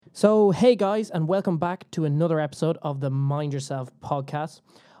So, hey guys, and welcome back to another episode of the Mind Yourself podcast.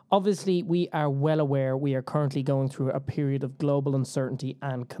 Obviously, we are well aware we are currently going through a period of global uncertainty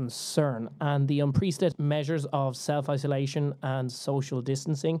and concern, and the unprecedented measures of self isolation and social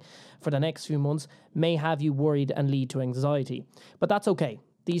distancing for the next few months may have you worried and lead to anxiety. But that's okay.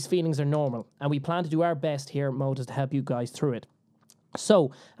 These feelings are normal, and we plan to do our best here at Motus to help you guys through it.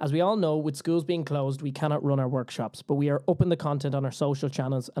 So, as we all know, with schools being closed, we cannot run our workshops, but we are upping the content on our social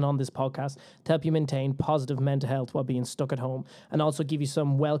channels and on this podcast to help you maintain positive mental health while being stuck at home and also give you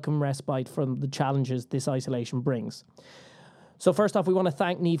some welcome respite from the challenges this isolation brings. So first off, we want to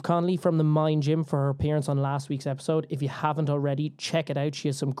thank Niamh Connolly from the Mind Gym for her appearance on last week's episode. If you haven't already, check it out. She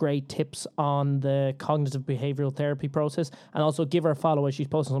has some great tips on the cognitive behavioral therapy process, and also give her a follow as she's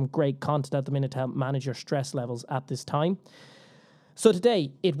posting some great content at the minute to help manage your stress levels at this time. So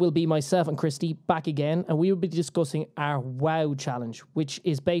today, it will be myself and Christy back again, and we will be discussing our WOW challenge, which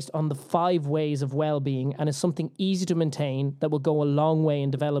is based on the 5 ways of well-being and is something easy to maintain that will go a long way in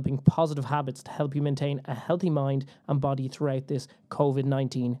developing positive habits to help you maintain a healthy mind and body throughout this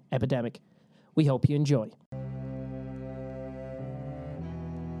COVID-19 epidemic. We hope you enjoy.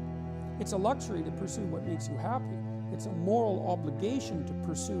 It's a luxury to pursue what makes you happy. It's a moral obligation to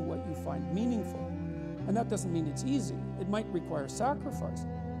pursue what you find meaningful. And that doesn't mean it's easy. It might require sacrifice.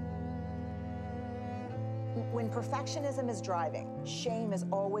 When perfectionism is driving, shame is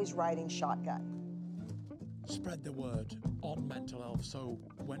always riding shotgun. Spread the word on mental health so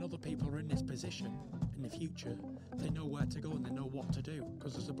when other people are in this position in the future, they know where to go and they know what to do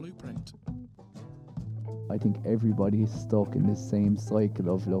because there's a blueprint. I think everybody is stuck in this same cycle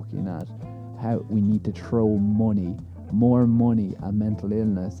of looking at how we need to throw more money at mental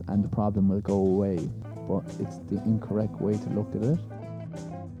illness and the problem will go away. But it's the incorrect way to look at it.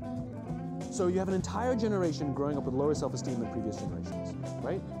 So you have an entire generation growing up with lower self-esteem than previous generations,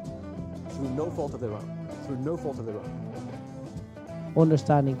 right? Through no fault of their own.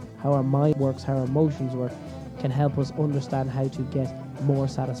 Understanding how our mind works, how our emotions work, can help us understand how to get more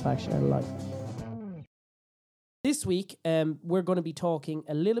satisfaction in life. This week, we're going to be talking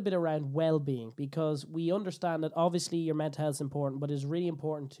a little bit around well-being because we understand that obviously your mental health is important, but it's really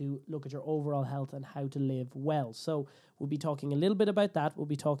important to look at your overall health and how to live well. So we'll be talking a little bit about that. We'll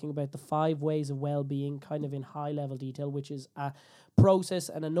be talking about the 5 ways of well-being kind of in high-level detail, which is a process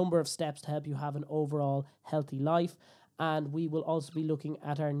and a number of steps to help you have an overall healthy life. And we will also be looking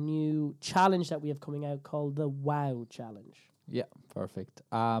at our new challenge that we have coming out called the WOW Challenge. Yeah, perfect.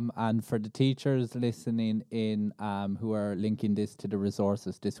 And for the teachers listening in who are linking this to the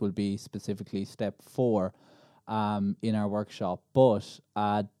resources, this will be specifically step 4 in our workshop. But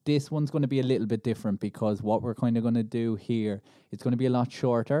this one's going to be a little bit different because what we're kind of going to do here is going to be a lot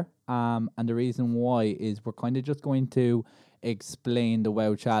shorter. And the reason why is we're kind of just going to explain the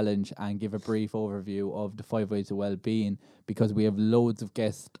WOW challenge and give a brief overview of the 5 ways of well-being because we have loads of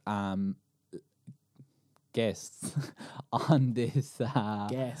guests on this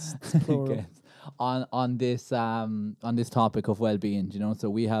Guests on this topic of well-being, so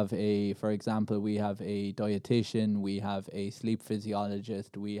we have for example we have a dietitian, we have a sleep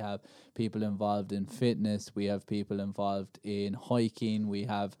physiologist, we have people involved in fitness, we have people involved in hiking, we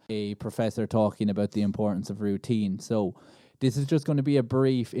have a professor talking about the importance of routine. So this is just going to be a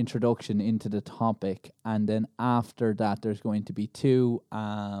brief introduction into the topic, and then after that there's going to be 2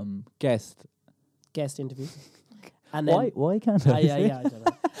 guest interviews. And then why can't I? I don't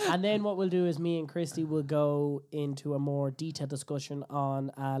know. And then what we'll do is me and Christy will go into a more detailed discussion on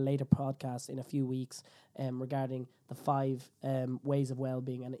a later podcast in a few weeks regarding the 5 ways of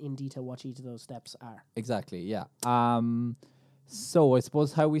well-being and in detail what each of those steps are. Exactly, yeah. So I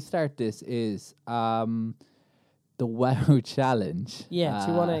suppose how we start this is the WOW challenge. Yeah,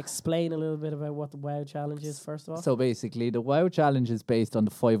 do you want to explain a little bit about what the WOW challenge is first of all? So basically the WOW challenge is based on the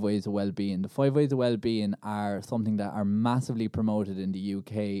 5 ways of well-being. The 5 ways of well-being are something that are massively promoted in the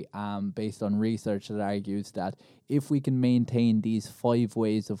UK based on research that argues that if we can maintain these 5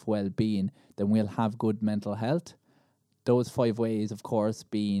 ways of well-being, then we'll have good mental health. Those 5 ways, of course,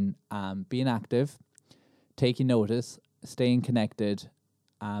 being being active, taking notice, staying connected,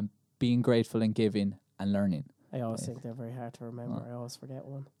 being grateful and giving, and learning. I always think they're very hard to remember. I always forget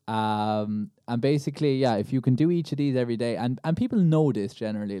one. And basically, yeah, if you can do each of these every day, and people know this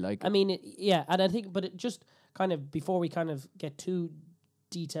generally, like... I mean, and I think, but it just kind of, before we kind of get too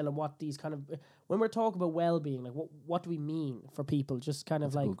detailed on what these kind of... When we're talking about well-being, like, what do we mean for people? Just kind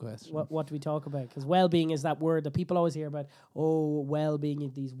of That's like, what do we talk about? Because well-being is that word that people always hear about, well-being,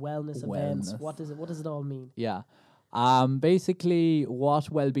 these wellness events. What does it all mean? Yeah. Basically, what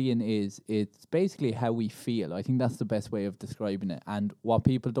well-being is, it's basically how we feel. I think that's the best way of describing it. And what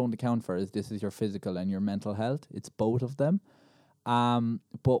people don't account for is this is your physical and your mental health. It's both of them.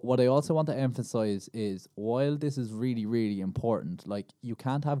 But what I also want to emphasize is, while this is really, really important, like, you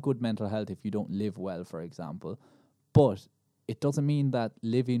can't have good mental health if you don't live well, for example. But it doesn't mean that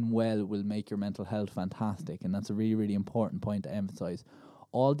living well will make your mental health fantastic. And that's a really, really important point to emphasize.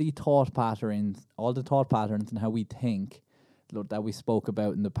 All the thought patterns and how we think that we spoke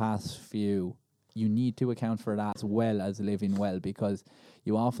about in the past few, you need to account for that as well as living well, because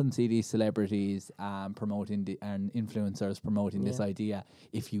you often see these celebrities promoting and influencers promoting this idea: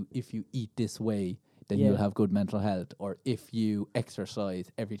 if you eat this way, then you'll have good mental health, or if you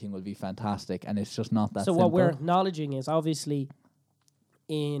exercise, everything will be fantastic. And it's just not that So simple. what we're acknowledging is, obviously,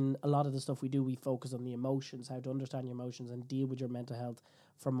 in a lot of the stuff we do, we focus on the emotions, how to understand your emotions and deal with your mental health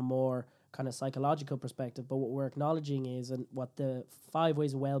from a more kind of psychological perspective. But what we're acknowledging is, and what the 5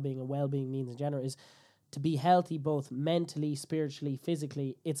 ways of well-being and well-being means in general, is to be healthy both mentally, spiritually,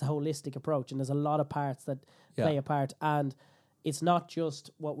 physically. It's a holistic approach, and there's a lot of parts that play a part. And it's not just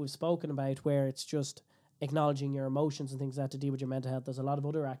what we've spoken about, where it's just acknowledging your emotions and things like that to deal with your mental health. There's a lot of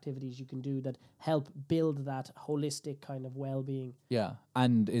other activities you can do that help build that holistic kind of well-being. Yeah,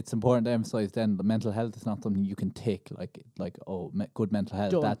 and it's important to emphasize then the mental health is not something you can tick good mental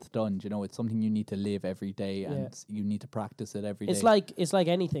health, Done. that's done. You know, it's something you need to live every day, and you need to practice it every day. It's like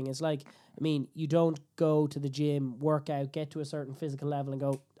anything. It's like, I mean, you don't go to the gym, work out, get to a certain physical level and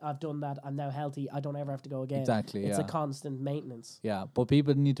go, I've done that, I'm now healthy, I don't ever have to go again. Exactly, It's yeah. a constant maintenance. Yeah, but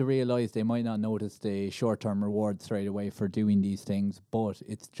people need to realise they might not notice the short-term reward straight away for doing these things, but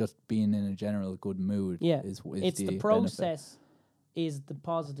it's just being in a general good mood. Yeah, is it's the benefit. process is the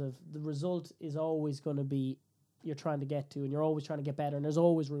positive. The result is always going to be you're trying to get to, and you're always trying to get better, and there's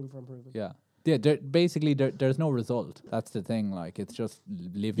always room for improvement. Yeah. Yeah, there's no result. That's the thing. Like, it's just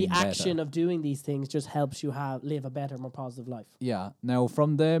living The better. action of doing these things just helps you live a better, more positive life. Yeah. Now,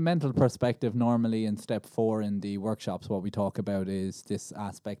 from the mental perspective, normally in step 4 in the workshops, what we talk about is this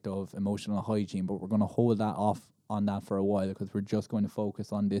aspect of emotional hygiene, but we're going to hold that off on that for a while, because we're just going to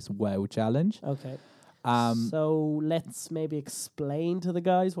focus on this WOW challenge. Okay. So let's maybe explain to the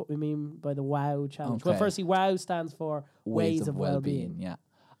guys what we mean by the WOW challenge. Well, Okay. firstly, WOW stands for Ways of Wellbeing. Yeah.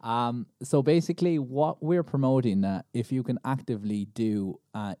 So basically, what we're promoting, if you can actively do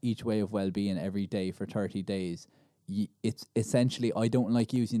each way of well-being every day for 30 days, it's essentially, I don't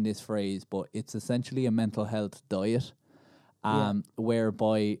like using this phrase, but it's essentially a mental health diet.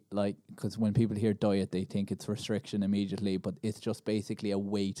 Whereby, like, because when people hear diet, they think it's restriction immediately, but it's just basically a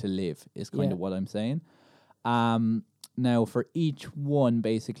way to live, is kind of what I'm saying. Now, for each one,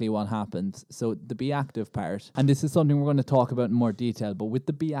 basically what happens, so the be active part, and this is something we're going to talk about in more detail, but with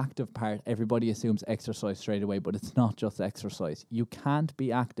the be active part, everybody assumes exercise straight away, but it's not just exercise. You can't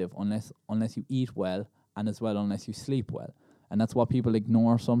be active unless you eat well, and as well unless you sleep well. And that's what people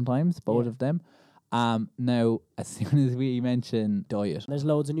ignore sometimes, both of them. Now, as soon as we mention diet, There's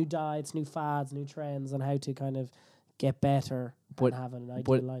loads of new diets, new fads, new trends on how to kind of get better and have an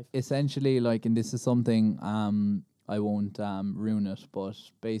ideal life. Essentially, like, and this is something, I won't ruin it, but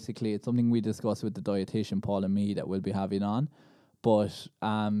basically it's something we discussed with the dietitian Paul and me that we'll be having on. But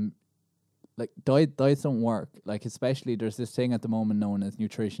like, diets don't work. Like, especially there's this thing at the moment known as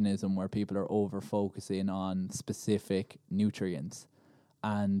nutritionism, where people are over focusing on specific nutrients.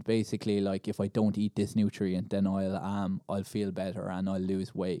 And basically, like, if I don't eat this nutrient, then I'll feel better and I'll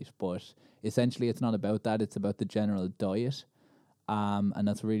lose weight. But essentially, it's not about that. It's about the general diet, and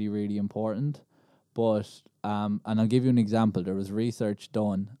that's really, really important. But and I'll give you an example. There was research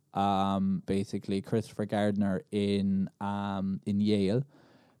done. Basically, Christopher Gardner in Yale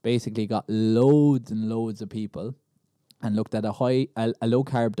basically got loads and loads of people and looked at a low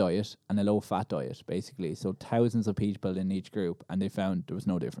carb diet and a low fat diet, basically. So thousands of people in each group, and they found there was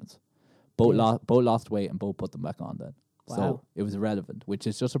no difference. Both lost weight and both put them back on then. Wow. So it was irrelevant, which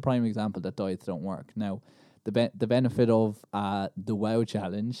is just a prime example that diets don't work. Now, the benefit of the WOW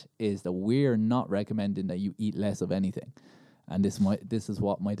challenge is that we're not recommending that you eat less of anything. And this is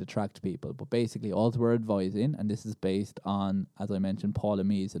what might attract people. But basically, all we're advising, and this is based on, as I mentioned, Paula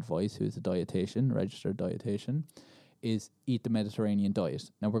Mee's advice, who's a dietitian, registered dietitian, is eat the Mediterranean diet.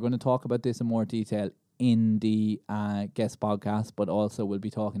 Now, we're going to talk about this in more detail in the guest podcast, but also we'll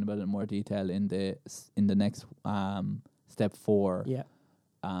be talking about it in more detail in the next step 4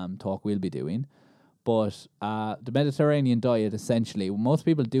 talk we'll be doing. But the Mediterranean diet, essentially, most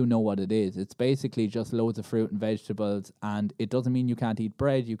people do know what it is. It's basically just loads of fruit and vegetables, and it doesn't mean you can't eat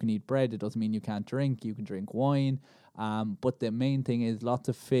bread. You can eat bread. It doesn't mean you can't drink. You can drink wine. But the main thing is lots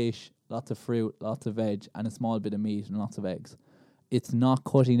of fish, lots of fruit, lots of veg, and a small bit of meat and lots of eggs. It's not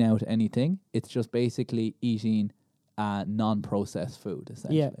cutting out anything. It's just basically eating non-processed food,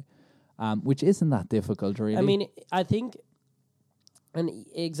 essentially. Which isn't that difficult, really. I mean, I think, and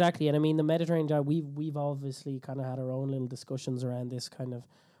exactly, and I mean, the Mediterranean diet, we've obviously kind of had our own little discussions around this kind of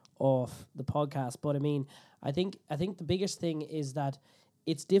off the podcast, but I mean, I think the biggest thing is that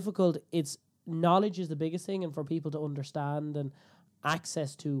it's difficult. It's knowledge is the biggest thing, and for people to understand and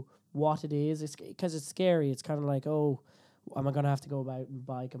access to what it is, it's because it's scary. It's kind of like, oh, am I going to have to go about and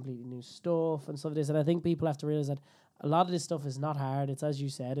buy completely new stuff and stuff like this? And I think people have to realize that a lot of this stuff is not hard. It's, as you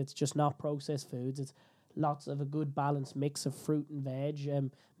said, it's just not processed foods. It's lots of a good balanced mix of fruit and veg,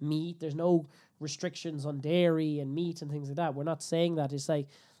 meat. There's no restrictions on dairy and meat and things like that. We're not saying that. It's like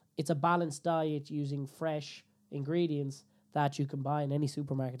it's a balanced diet using fresh ingredients that you can buy in any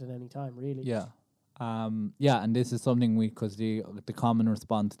supermarket at any time, really. Yeah. And this is something because the common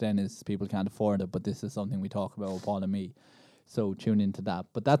response then is people can't afford it, but this is something we talk about with Paul and me. So tune into that.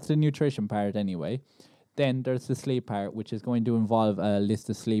 But that's the nutrition part anyway. Then there's the sleep part, which is going to involve a list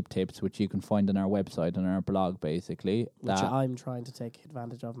of sleep tips, which you can find on our website, on our blog, basically. Which I'm trying to take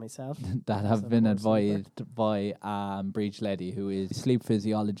advantage of myself. that have been advised by Breach Leddy, who is a sleep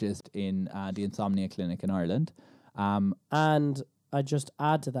physiologist in the Insomnia Clinic in Ireland. And I just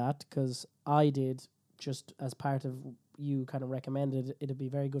add to that, because I did, just as part of you kind of recommended, it'd be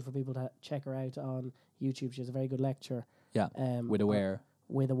very good for people to check her out on YouTube. She has a very good lecture. Yeah, with Aware.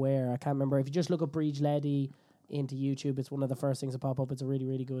 I can't remember. If you just look up Breach Leddy into YouTube, it's one of the first things that pop up. It's a really,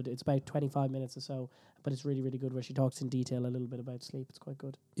 really good. It's about 25 minutes or so, but it's really, really good where she talks in detail a little bit about sleep. It's quite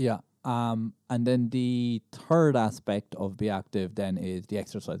good. Yeah. And then the third aspect of Be Active then is the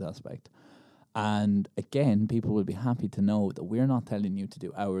exercise aspect. And again, people will be happy to know that we're not telling you to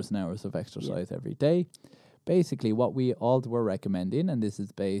do hours and hours of exercise every day. Basically, what we all were recommending, and this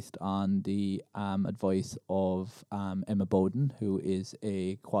is based on the advice of Emma Bowden, who is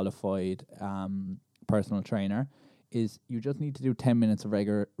a qualified personal trainer, is you just need to do 10 minutes of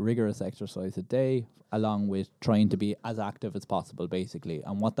rigorous exercise a day, along with trying to be as active as possible, basically.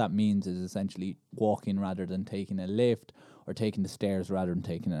 And what that means is essentially walking rather than taking a lift, or taking the stairs rather than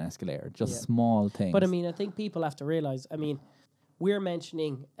taking an escalator. Just small things. But I mean, I think people have to realize, I mean, we're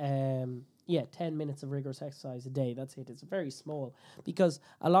mentioning 10 minutes of rigorous exercise a day. That's it. It's very small, because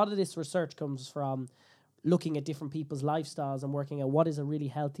a lot of this research comes from looking at different people's lifestyles and working out what is a really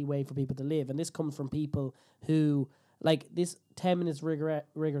healthy way for people to live. And this comes from people who, like, this 10 minutes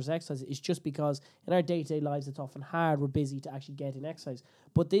rigorous exercise is just because in our day-to-day lives it's often hard, we're busy to actually get in exercise.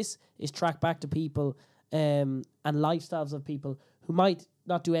 But this is tracked back to people and lifestyles of people who might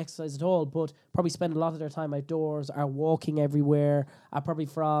not do exercise at all, but probably spend a lot of their time outdoors, are walking everywhere, are probably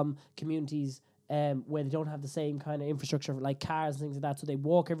from communities where they don't have the same kind of infrastructure like cars and things like that. So they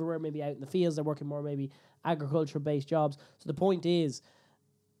walk everywhere, maybe out in the fields. They're working more maybe agriculture-based jobs. So the point is,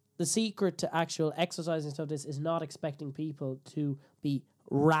 the secret to actual exercise and stuff this is not expecting people to be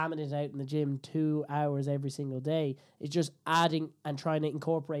ramming it out in the gym 2 hours every single day. It's just adding and trying to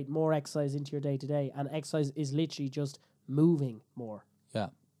incorporate more exercise into your day-to-day. And exercise is literally just moving more. Yeah.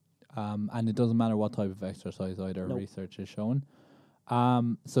 And it doesn't matter what type of exercise either, research has shown.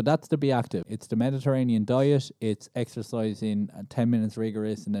 So that's the Be Active. It's the Mediterranean diet. It's exercising 10 minutes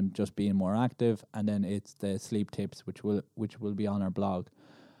rigorous and then just being more active. And then it's the sleep tips, which will be on our blog.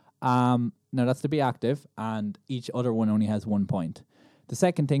 Now that's the Be Active, and each other one only has 1 point. The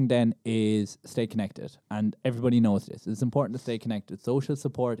second thing then is stay connected, and everybody knows this. It's important to stay connected. Social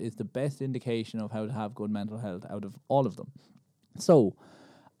support is the best indication of how to have good mental health out of all of them. So,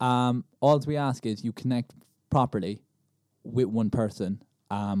 all we ask is you connect properly with one person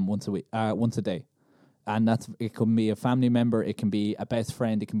once a day. And it can be a family member, it can be a best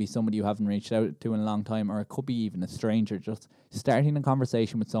friend, it can be somebody you haven't reached out to in a long time, or it could be even a stranger. Just starting a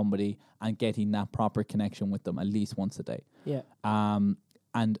conversation with somebody and getting that proper connection with them at least once a day. Yeah.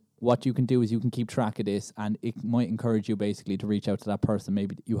 And what you can do is you can keep track of this, and it might encourage you basically to reach out to that person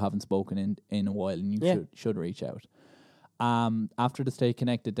maybe you haven't spoken in a while, and you should reach out. After the stay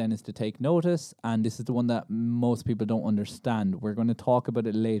connected then is to take notice, and this is the one that most people don't understand. We're going to talk about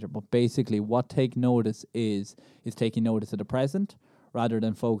it later, but basically what take notice is taking notice of the present rather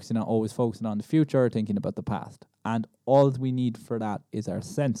than always focusing on the future or thinking about the past. And all we need for that is our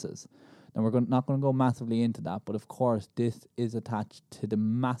senses. Now we're not going to go massively into that, but of course this is attached to the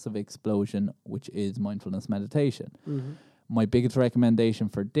massive explosion which is mindfulness meditation. Mm-hmm. My biggest recommendation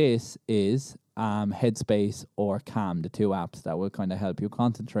for this is Headspace or Calm, the two apps that will kind of help you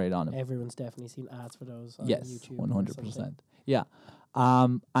concentrate on it. Everyone's definitely seen ads for those on Yes, YouTube. or 100%. something. Yeah.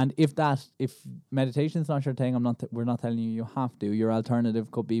 And if meditation is not your thing, we're not telling you have to. Your alternative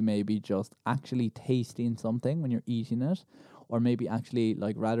could be maybe just actually tasting something when you're eating it, or maybe actually,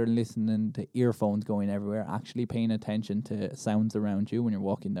 like, rather than listening to earphones going everywhere, actually paying attention to sounds around you when you're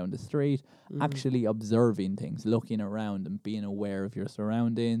walking down the street, actually observing things, looking around and being aware of your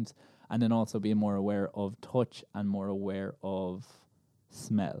surroundings, and then also being more aware of touch and more aware of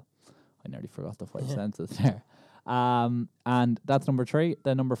smell. I nearly forgot the 5 senses there. And that's number 3.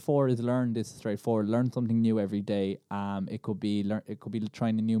 Then number 4 is learn. This is straightforward. Learn something new every day. It could be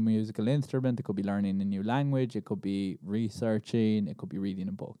trying a new musical instrument. It could be learning a new language. It could be researching. It could be reading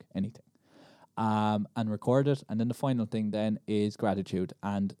a book. Anything. And record it. And then the final thing then is gratitude.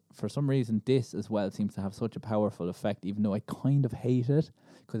 And for some reason, this as well seems to have such a powerful effect, even though I kind of hate it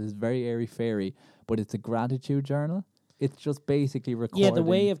because it's very airy-fairy. But it's a gratitude journal. It's just basically recording. Yeah, the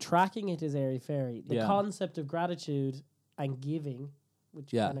way of tracking it is airy-fairy. The Yeah. concept of gratitude and giving,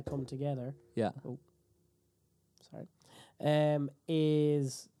 which Yeah. kind of come together, Yeah.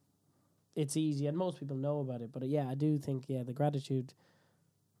 is it's easy and most people know about it. But yeah, I do think the gratitude.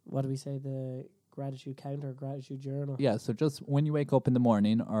 What do we say? The gratitude counter, gratitude journal. Yeah, so just when you wake up in the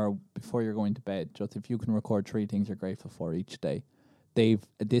morning or before you're going to bed, just if you can record 3 things you're grateful for each day.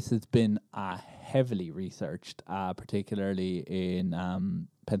 This has been heavily researched, particularly in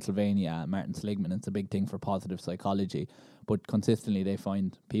Pennsylvania. Martin Seligman, it's a big thing for positive psychology. But consistently they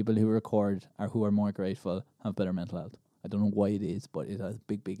find people who record or who are more grateful have better mental health. I don't know why it is, but it has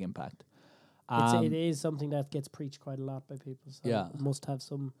big impact. It is something that gets preached quite a lot by people. So Yeah. it must have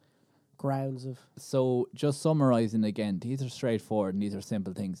some grounds of. So just summarising again, these are straightforward and these are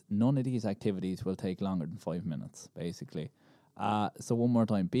simple things. None of these activities will take longer than 5 minutes, basically. So one more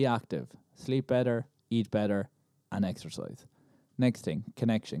time, be active, sleep better, eat better, and exercise. Next thing,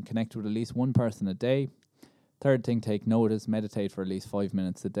 connection. Connect with at least one person a day. Third thing, take notice, meditate for at least 5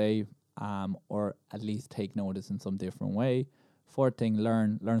 minutes a day, or at least take notice in some different way. Fourth thing,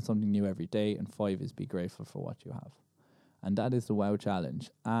 learn something new every day. And 5 is be grateful for what you have. And that is the WOW challenge.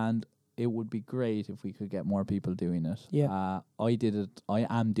 And it would be great if we could get more people doing it. Yeah. I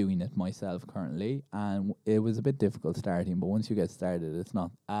am doing it myself currently, and it was a bit difficult starting, but once you get started, it's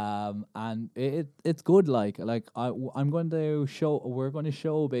not. And it's good. We're going to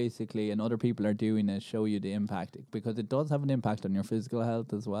show basically, and other people are doing it, show you the impact, because it does have an impact on your physical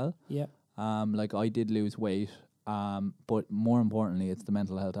health as well. Yeah. Like I did lose weight, but more importantly, it's the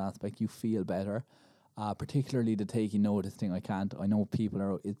mental health aspect. You feel better. Particularly the taking notice thing. I know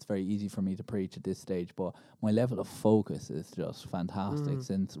it's very easy for me to preach at this stage, but my level of focus is just fantastic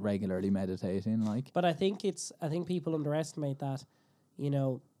since regularly meditating. But I think people underestimate that,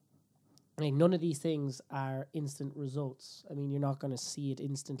 none of these things are instant results. I mean, you're not going to see it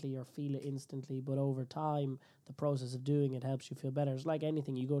instantly or feel it instantly, but over time, the process of doing it helps you feel better. It's like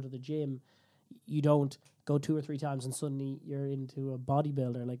anything. You go to the gym, you don't go 2 or 3 times and suddenly you're into a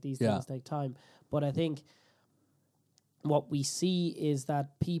bodybuilder. Like, these things take time. But I think what we see is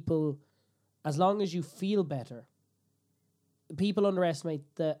that people, as long as you feel better, people underestimate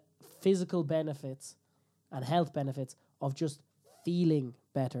the physical benefits and health benefits of just feeling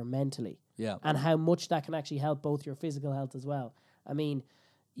better mentally. Yeah. And how much that can actually help both your physical health as well. I mean,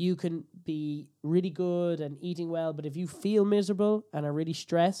 you can be really good and eating well, but if you feel miserable and are really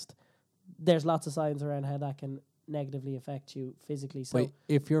stressed, there's lots of signs around how that can negatively affect you physically. So but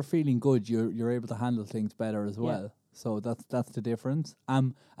if you're feeling good, you're able to handle things better as well. So that's the difference.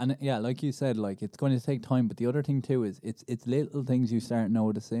 And yeah, like you said, like, it's going to take time. But the other thing too is it's little things you start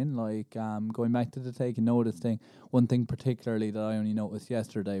noticing. Like going back to the taking notice thing. One thing particularly that I only noticed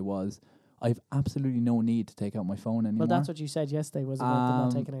yesterday was I've absolutely no need to take out my phone anymore. Well, that's what you said yesterday, was about the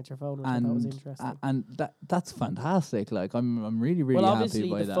not taking out your phone, which I thought was interesting. And that's fantastic. Like, I'm really happy by that. Well,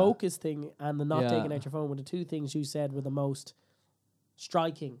 obviously the focus thing and the not taking out your phone were the 2 things you said were the most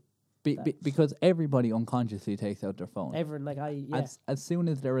striking. Because everybody unconsciously takes out their phone. Everyone, As soon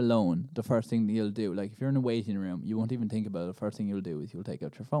as they're alone, the first thing that you'll do, like if you're in a waiting room, you won't even think about it. The first thing you'll do is you'll take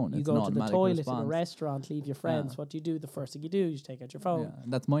out your phone. You go to the toilet in a restaurant, leave your friends. What do you do? The first thing you do is take out your phone. Yeah,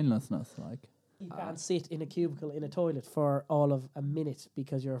 that's mindlessness. Like, you can't sit in a cubicle in a toilet for all of a minute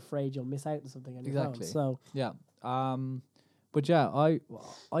because you're afraid you'll miss out on something on your phone. So yeah. But yeah,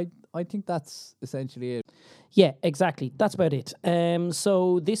 I think that's essentially it. Yeah, exactly. That's about it.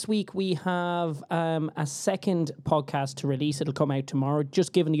 So this week we have a second podcast to release. It'll come out tomorrow,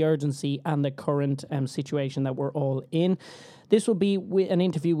 just given the urgency and the current situation that we're all in. This will be an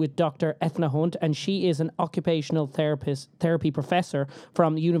interview with Dr. Ethna Hunt, and she is an occupational therapy professor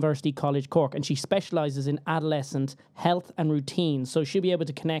from University College Cork, and she specialises in adolescent health and routine. So she'll be able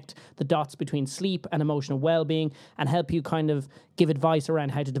to connect the dots between sleep and emotional well-being and help you kind of give advice around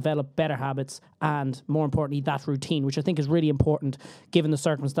how to develop better habits and, more importantly, that routine, which I think is really important given the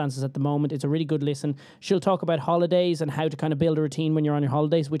circumstances at the moment. It's a really good listen. She'll talk about holidays and how to kind of build a routine when you're on your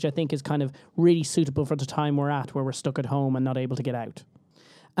holidays, which I think is kind of really suitable for the time we're at, where we're stuck at home and not able to get out.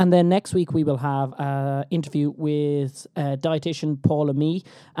 And then next week we will have an interview with dietitian Paula Mee,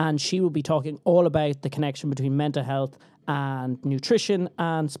 and she will be talking all about the connection between mental health and nutrition,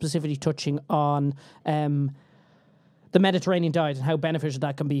 and specifically touching on the Mediterranean diet and how beneficial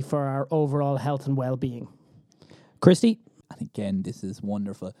that can be for our overall health and well-being. Christy? And again, this is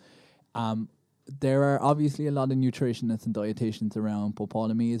wonderful. There are obviously a lot of nutritionists and dietitians around, but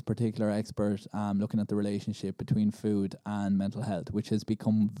Paula Mee is a particular expert looking at the relationship between food and mental health, which has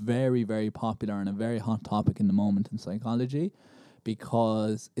become very, very popular and a very hot topic in the moment in psychology,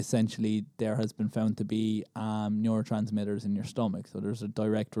 because essentially there has been found to be neurotransmitters in your stomach. So there's a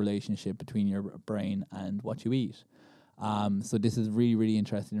direct relationship between your brain and what you eat. So this is really, really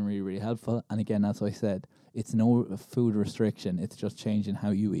interesting and really, really helpful. And again, as I said, it's no food restriction. It's just changing how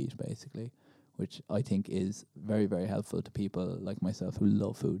you eat, basically, which I think is very, very helpful to people like myself who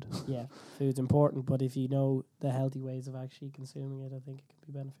love food. Yeah, food's important, but if you know the healthy ways of actually consuming it, I think it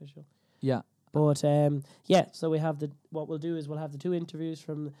can be beneficial. Yeah. But so we have what we'll do is we'll have the 2 interviews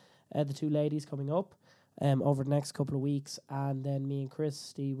from the 2 ladies coming up over the next couple of weeks, and then me and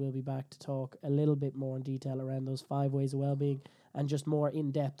Christy will be back to talk a little bit more in detail around those 5 ways of well-being and just more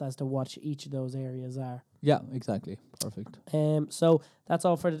in depth as to what each of those areas are. Yeah, exactly. Perfect. So that's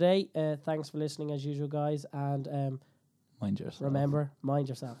all for today. Thanks for listening as usual, guys, and Mind yourself. remember, mind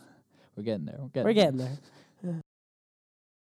yourself. We're getting there. We're getting there.